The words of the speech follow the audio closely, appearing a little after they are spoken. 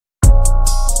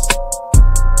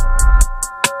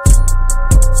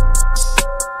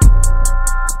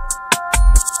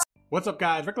What's up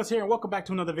guys, Reckless here and welcome back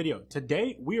to another video.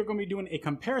 Today we are going to be doing a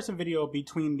comparison video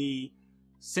between the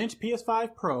Cinch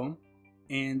PS5 Pro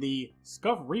and the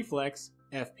SCUF Reflex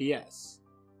FPS.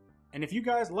 And if you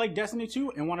guys like Destiny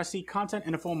 2 and want to see content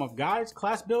in the form of guides,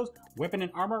 class builds, weapon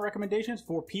and armor recommendations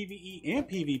for PvE and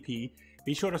PvP,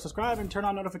 be sure to subscribe and turn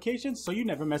on notifications so you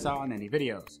never miss out on any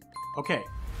videos. Okay,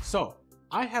 so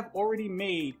I have already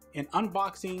made an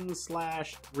unboxing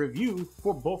 / review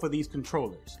for both of these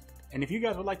controllers. And if you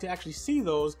guys would like to actually see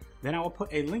those, then I will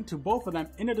put a link to both of them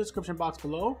in the description box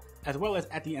below, as well as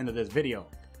at the end of this video.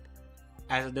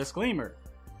 As a disclaimer,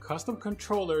 custom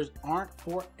controllers aren't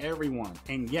for everyone,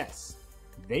 and yes,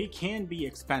 they can be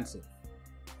expensive.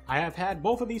 I have had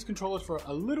both of these controllers for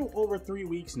a little over 3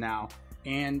 weeks now,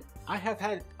 and I have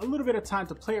had a little bit of time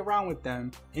to play around with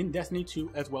them in Destiny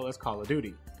 2 as well as Call of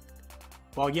Duty.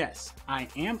 While yes, I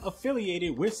am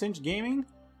affiliated with Cinch Gaming,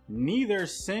 neither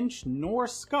Cinch nor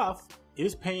SCUF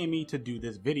is paying me to do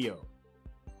this video.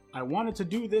 I wanted to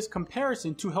do this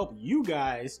comparison to help you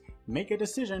guys make a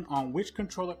decision on which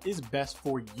controller is best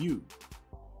for you.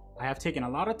 I have taken a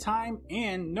lot of time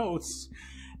and notes,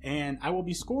 and I will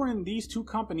be scoring these two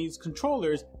companies'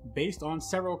 controllers based on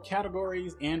several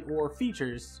categories and or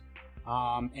features.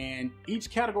 And each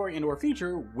category and or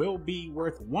feature will be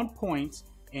worth 1 point,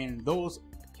 and those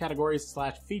categories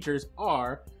 / features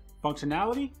are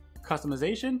functionality,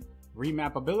 customization,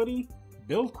 remappability,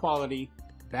 build quality,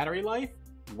 battery life,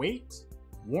 weight,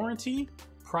 warranty,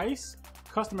 price,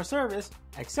 customer service,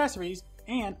 accessories,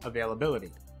 and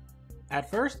availability. At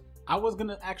first, I was going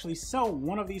to actually sell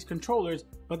one of these controllers,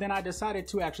 but then I decided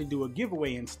to actually do a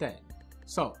giveaway instead.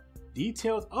 So,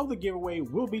 details of the giveaway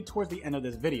will be towards the end of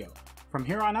this video. From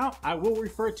here on out, I will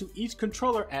refer to each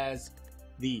controller as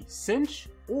the Cinch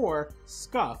or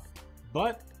SCUF,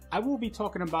 but I will be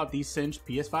talking about the Cinch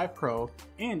PS5 Pro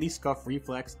and the SCUF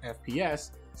Reflex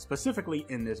FPS specifically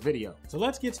in this video. So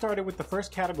let's get started with the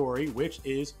first category, which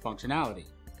is functionality.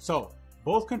 So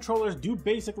both controllers do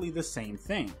basically the same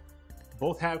thing.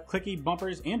 Both have clicky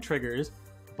bumpers and triggers,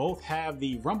 both have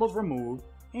the rumbles removed,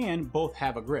 and both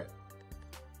have a grip.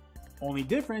 Only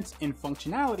difference in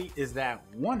functionality is that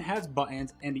one has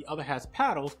buttons and the other has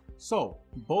paddles, so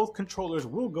both controllers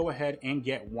will go ahead and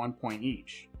get 1 point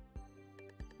each.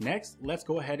 Next, let's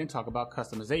go ahead and talk about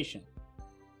customization.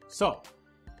 So,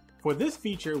 for this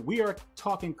feature, we are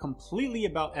talking completely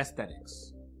about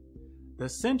aesthetics. The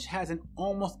Cinch has an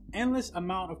almost endless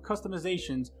amount of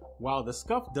customizations, while the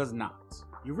SCUF does not.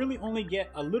 You really only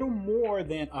get a little more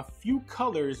than a few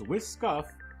colors with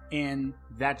SCUF, and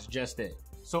that's just it.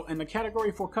 So in the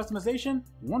category for customization,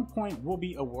 1 point will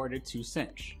be awarded to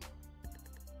Cinch.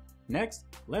 Next,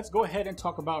 let's go ahead and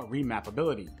talk about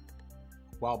remappability.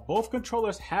 While both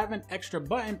controllers have an extra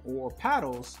button or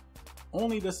paddles,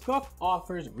 only the SCUF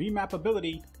offers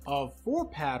remappability of 4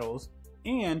 paddles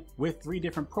and with 3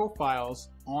 different profiles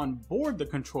on board the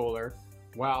controller,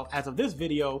 while as of this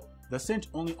video, the Cinch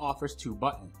only offers 2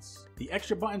 buttons. The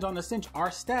extra buttons on the Cinch are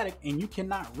static and you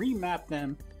cannot remap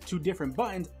them to different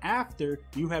buttons after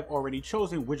you have already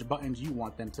chosen which buttons you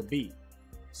want them to be.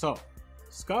 So,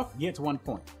 SCUF gets 1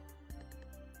 point.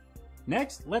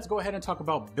 Next, let's go ahead and talk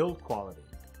about build quality.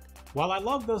 While I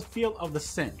love the feel of the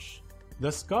Cinch,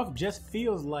 the SCUF just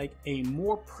feels like a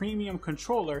more premium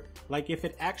controller, like if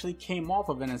it actually came off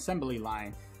of an assembly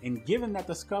line, and given that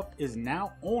the SCUF is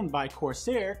now owned by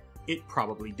Corsair, it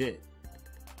probably did.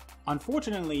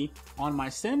 Unfortunately, on my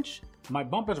Cinch, my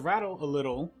bumpers rattle a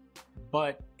little,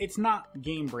 but it's not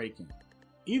game breaking.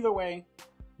 Either way,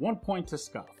 1 point to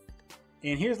SCUF.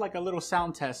 And here's like a little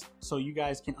sound test so you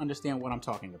guys can understand what I'm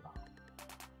talking about.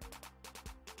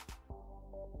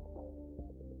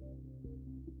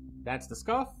 That's the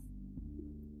SCUF,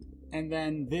 and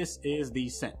then this is the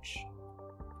Cinch.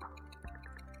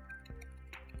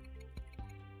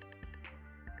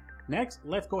 Next,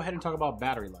 let's go ahead and talk about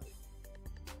battery life.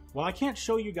 While I can't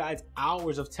show you guys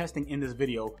hours of testing in this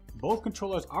video, both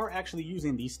controllers are actually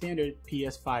using the standard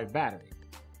PS5 battery.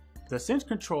 The Cinch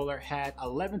controller had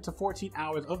 11 to 14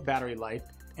 hours of battery life,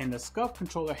 and the SCUF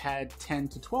controller had 10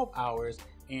 to 12 hours,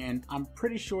 and I'm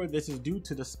pretty sure this is due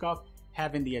to the SCUF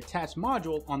having the attached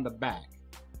module on the back.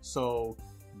 So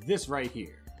this right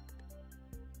here.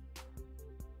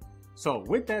 So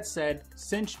with that said,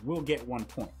 Cinch will get 1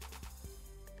 point.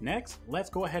 Next, let's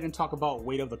go ahead and talk about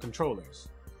weight of the controllers.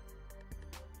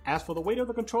 As for the weight of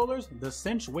the controllers, the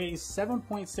Cinch weighs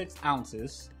 7.6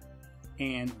 ounces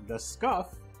and the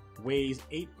SCUF weighs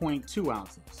 8.2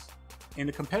 ounces. In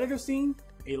the competitive scene,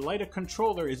 a lighter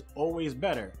controller is always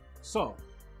better, so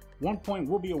 1 point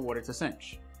will be awarded to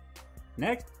Cinch.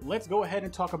 Next, let's go ahead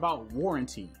and talk about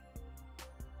warranty.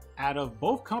 Out of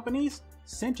both companies,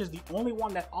 Cinch is the only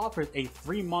one that offers a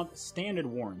 3-month standard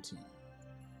warranty.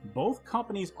 Both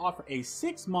companies offer a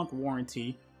 6-month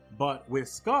warranty, but with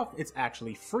SCUF it's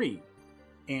actually free,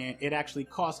 and it actually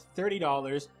costs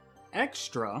 $30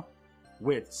 extra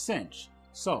with Cinch.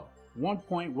 So 1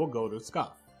 point will go to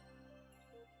SCUF.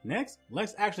 Next,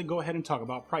 let's actually go ahead and talk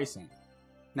about pricing.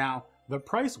 Now, the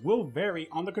price will vary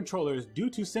on the controllers due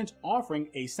to Cinch offering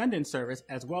a send-in service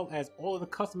as well as all of the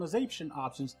customization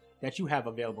options that you have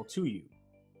available to you.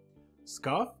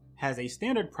 SCUF has a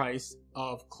standard price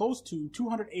of close to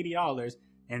 $280,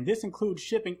 and this includes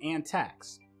shipping and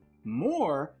tax.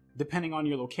 More depending on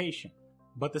your location.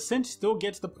 But the Cinch still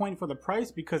gets the point for the price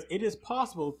because it is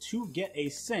possible to get a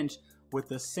Cinch with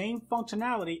the same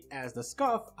functionality as the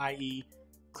SCUF, i.e.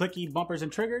 clicky bumpers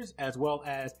and triggers, as well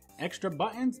as extra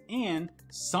buttons and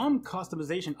some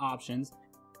customization options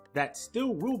that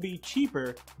still will be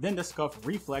cheaper than the SCUF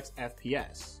Reflex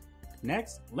FPS.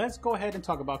 Next, let's go ahead and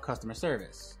talk about customer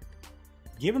service.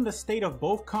 Given the state of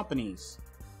both companies,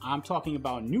 I'm talking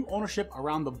about new ownership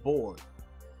around the board,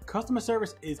 customer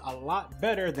service is a lot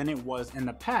better than it was in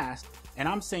the past, and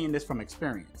I'm saying this from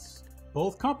experience.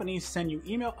 Both companies send you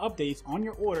email updates on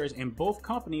your orders, and both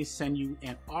companies send you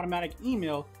an automatic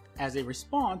email as a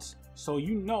response so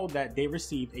you know that they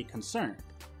received a concern.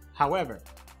 However,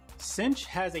 Cinch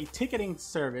has a ticketing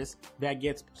service that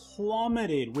gets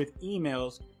plummeted with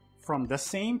emails from the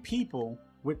same people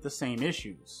with the same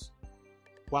issues.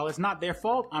 While it's not their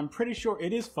fault, I'm pretty sure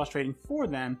it is frustrating for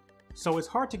them, so it's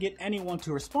hard to get anyone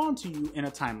to respond to you in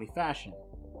a timely fashion.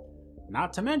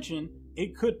 Not to mention,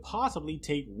 it could possibly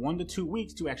take 1 to 2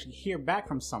 weeks to actually hear back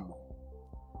from someone.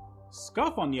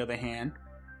 SCUF, on the other hand,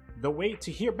 the wait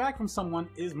to hear back from someone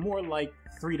is more like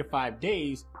 3 to 5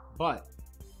 days, but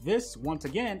this, once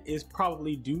again, is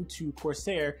probably due to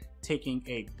Corsair taking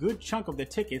a good chunk of the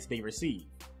tickets they receive.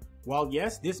 While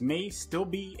yes, this may still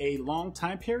be a long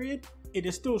time period, it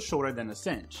is still shorter than a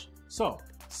Cinch. So,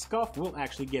 SCUF will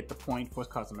actually get the point for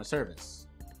customer service.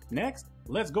 Next,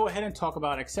 let's go ahead and talk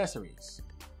about accessories.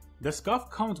 The SCUF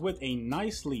comes with a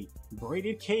nicely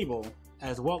braided cable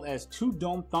as well as 2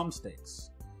 dome thumbsticks.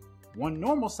 One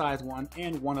normal size one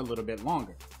and one a little bit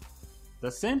longer.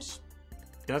 The Cinch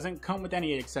doesn't come with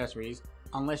any accessories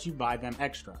unless you buy them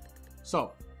extra.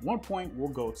 So, 1 point will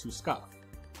go to SCUF.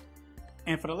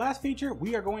 And for the last feature,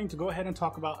 we are going to go ahead and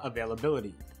talk about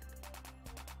availability.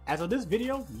 As of this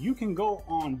video, you can go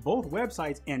on both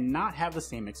websites and not have the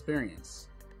same experience.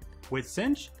 With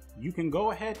Cinch, you can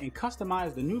go ahead and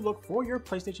customize the new look for your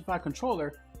PlayStation 5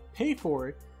 controller, pay for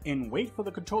it, and wait for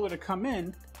the controller to come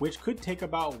in, which could take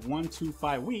about 1 to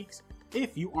 5 weeks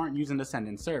if you aren't using the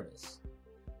send-in service.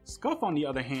 SCUF, on the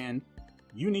other hand,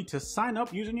 you need to sign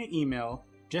up using your email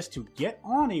just to get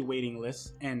on a waiting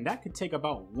list, and that could take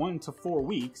about 1 to 4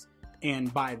 weeks,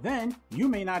 and by then, you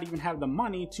may not even have the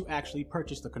money to actually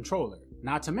purchase the controller.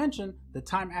 Not to mention the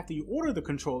time after you order the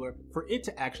controller for it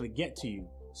to actually get to you.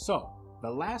 So, the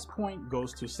last point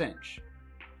goes to Cinch.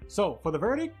 So, for the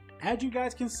verdict, as you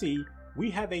guys can see,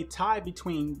 we have a tie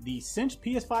between the Cinch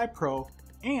PS5 Pro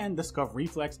and the SCUF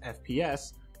Reflex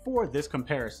FPS for this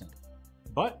comparison.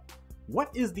 But,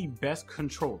 what is the best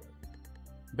controller?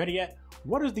 Better yet,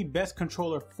 what is the best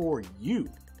controller for you?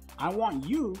 I want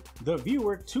you, the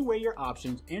viewer, to weigh your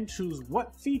options and choose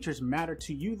what features matter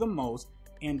to you the most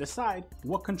and decide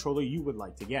what controller you would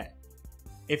like to get.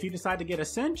 If you decide to get a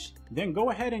Cinch, then go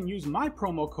ahead and use my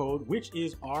promo code, which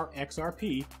is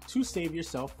RXRP, to save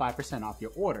yourself 5% off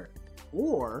your order.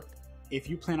 Or, if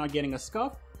you plan on getting a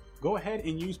SCUF, go ahead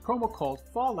and use promo code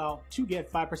Fallout to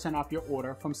get 5% off your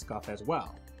order from SCUF as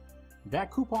well.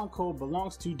 That coupon code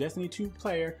belongs to Destiny 2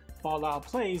 player Fallout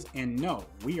Plays, and no,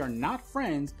 we are not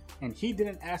friends, and he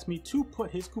didn't ask me to put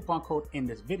his coupon code in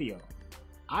this video.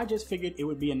 I just figured it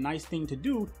would be a nice thing to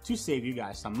do to save you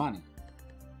guys some money.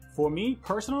 For me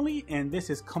personally, and this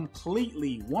is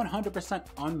completely 100%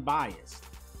 unbiased,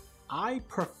 I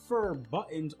prefer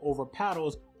buttons over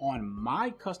paddles on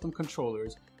my custom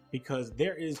controllers because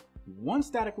there is one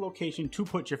static location to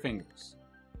put your fingers.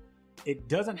 It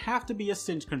doesn't have to be a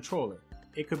Cinch controller.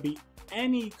 It could be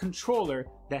any controller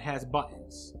that has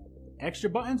buttons. Extra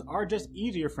buttons are just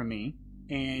easier for me,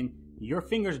 and your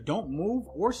fingers don't move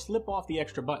or slip off the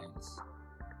extra buttons.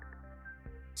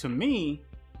 To me,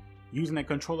 using a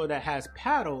controller that has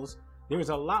paddles, there is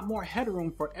a lot more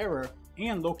headroom for error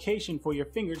and location for your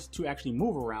fingers to actually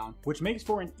move around, which makes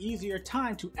for an easier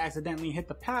time to accidentally hit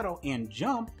the paddle and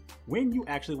jump when you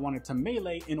actually wanted to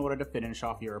melee in order to finish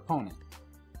off your opponent.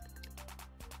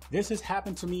 This has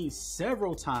happened to me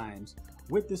several times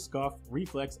with the SCUF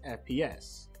Reflex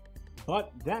FPS,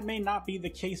 but that may not be the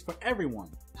case for everyone.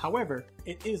 However,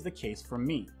 it is the case for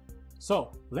me.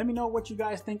 So let me know what you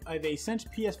guys think of a Cinch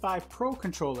PS5 Pro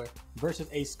controller versus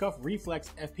a SCUF Reflex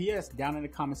FPS down in the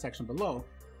comment section below.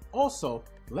 Also,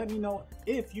 let me know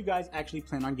if you guys actually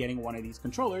plan on getting one of these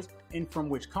controllers and from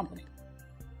which company.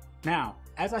 Now,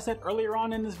 as I said earlier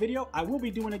on in this video, I will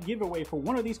be doing a giveaway for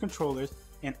one of these controllers,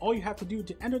 and all you have to do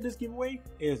to enter this giveaway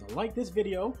is like this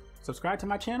video, subscribe to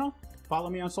my channel, follow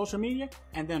me on social media,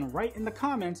 and then write in the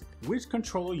comments which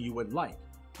controller you would like,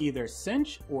 either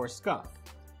Cinch or SCUF.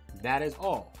 That is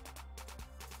all.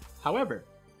 However,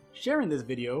 sharing this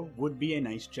video would be a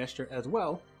nice gesture as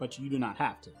well, but you do not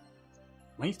have to.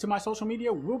 Links to my social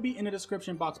media will be in the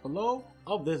description box below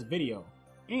of this video,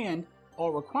 and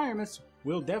all requirements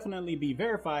will definitely be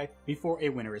verified before a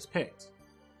winner is picked.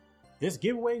 This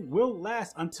giveaway will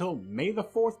last until May the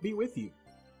 4th be with you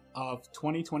of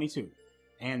 2022,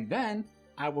 and then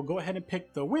I will go ahead and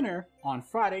pick the winner on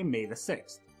Friday, May the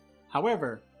 6th.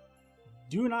 However,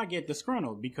 do not get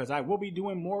disgruntled because I will be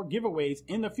doing more giveaways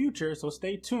in the future, so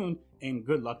stay tuned and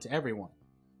good luck to everyone.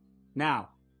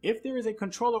 Now, if there is a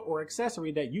controller or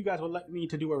accessory that you guys would like me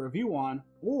to do a review on,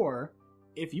 or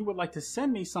if you would like to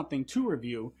send me something to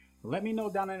review, let me know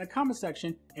down in the comment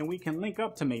section and we can link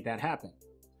up to make that happen.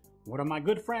 One of my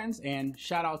good friends, and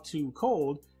shout out to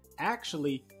Cold,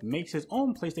 actually makes his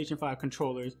own PlayStation 5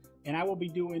 controllers, and I will be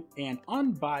doing an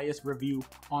unbiased review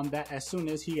on that as soon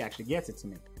as he actually gets it to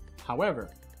me. However,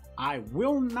 I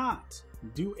will not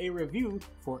do a review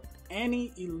for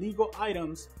any illegal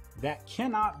items that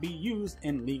cannot be used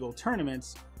in legal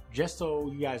tournaments, just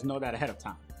so you guys know that ahead of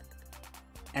time.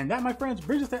 And that, my friends,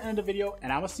 brings us to the end of the video,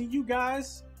 and I will see you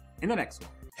guys in the next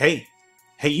one. Hey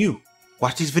you,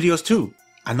 watch these videos too.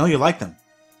 I know you like them.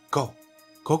 Go.